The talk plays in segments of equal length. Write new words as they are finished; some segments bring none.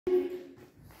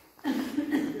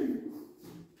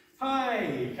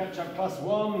Hi, Catchup Class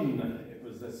One. It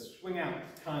was a swing out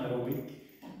kind of a week.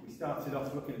 We started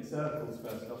off looking at circles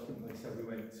first off, didn't we? So we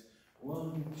went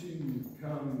 1, 2,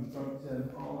 come, front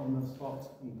turn on the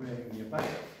spot and bring you back.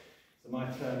 So my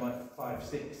turn, my 5,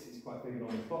 6 is quite big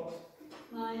on the spot.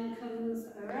 Mine comes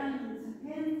around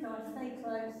here, so I stay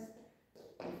close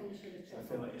and finish with a triple. I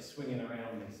feel like you're swinging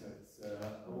around me, so it's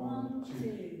 1,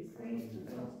 2, 3,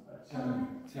 4,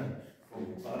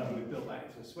 5. We built that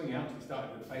into a swing out. We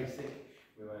started with the basic.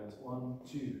 We went 1,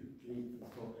 2, 3,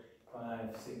 4,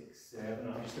 5, 6,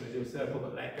 7. I'm just going to do a circle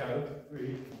but let go.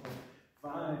 3,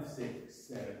 4, 5, 6,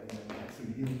 7. And then we had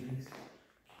some heel kicks.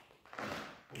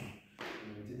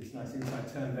 And we did this nice inside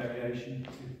turn variation.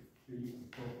 2, 3,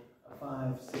 4,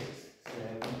 5, 6,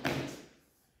 7, 8.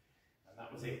 And that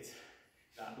was it.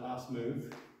 That last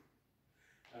move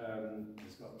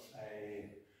has got a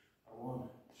 1,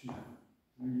 2,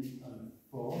 3 and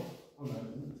 4. Oh no,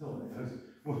 it all. It goes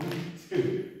 1,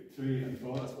 2, 3 and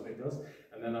 4. That's what it does.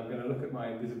 And then I'm going to look at my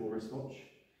invisible wristwatch.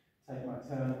 Take my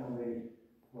turn on the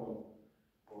bottom,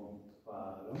 on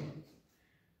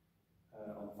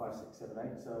 5, 6, 7,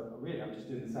 8. So really, I'm just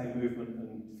doing the same movement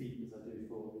and feet as I do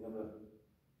for the other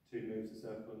 2 moves, the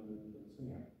circle and the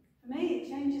swing out. For me, it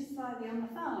changes slightly on the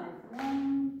 5.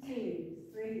 1, 2,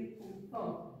 3 and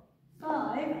 4. 5,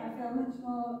 I feel much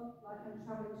more like I'm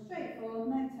travelling straight forward,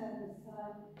 no turn this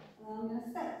time, and I'm going to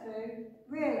step through.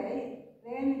 Really, the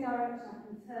only direction I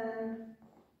can turn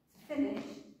to finish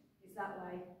is that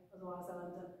way, otherwise I'll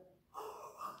end up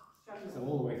So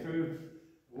all the way through,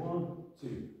 1,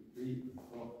 2,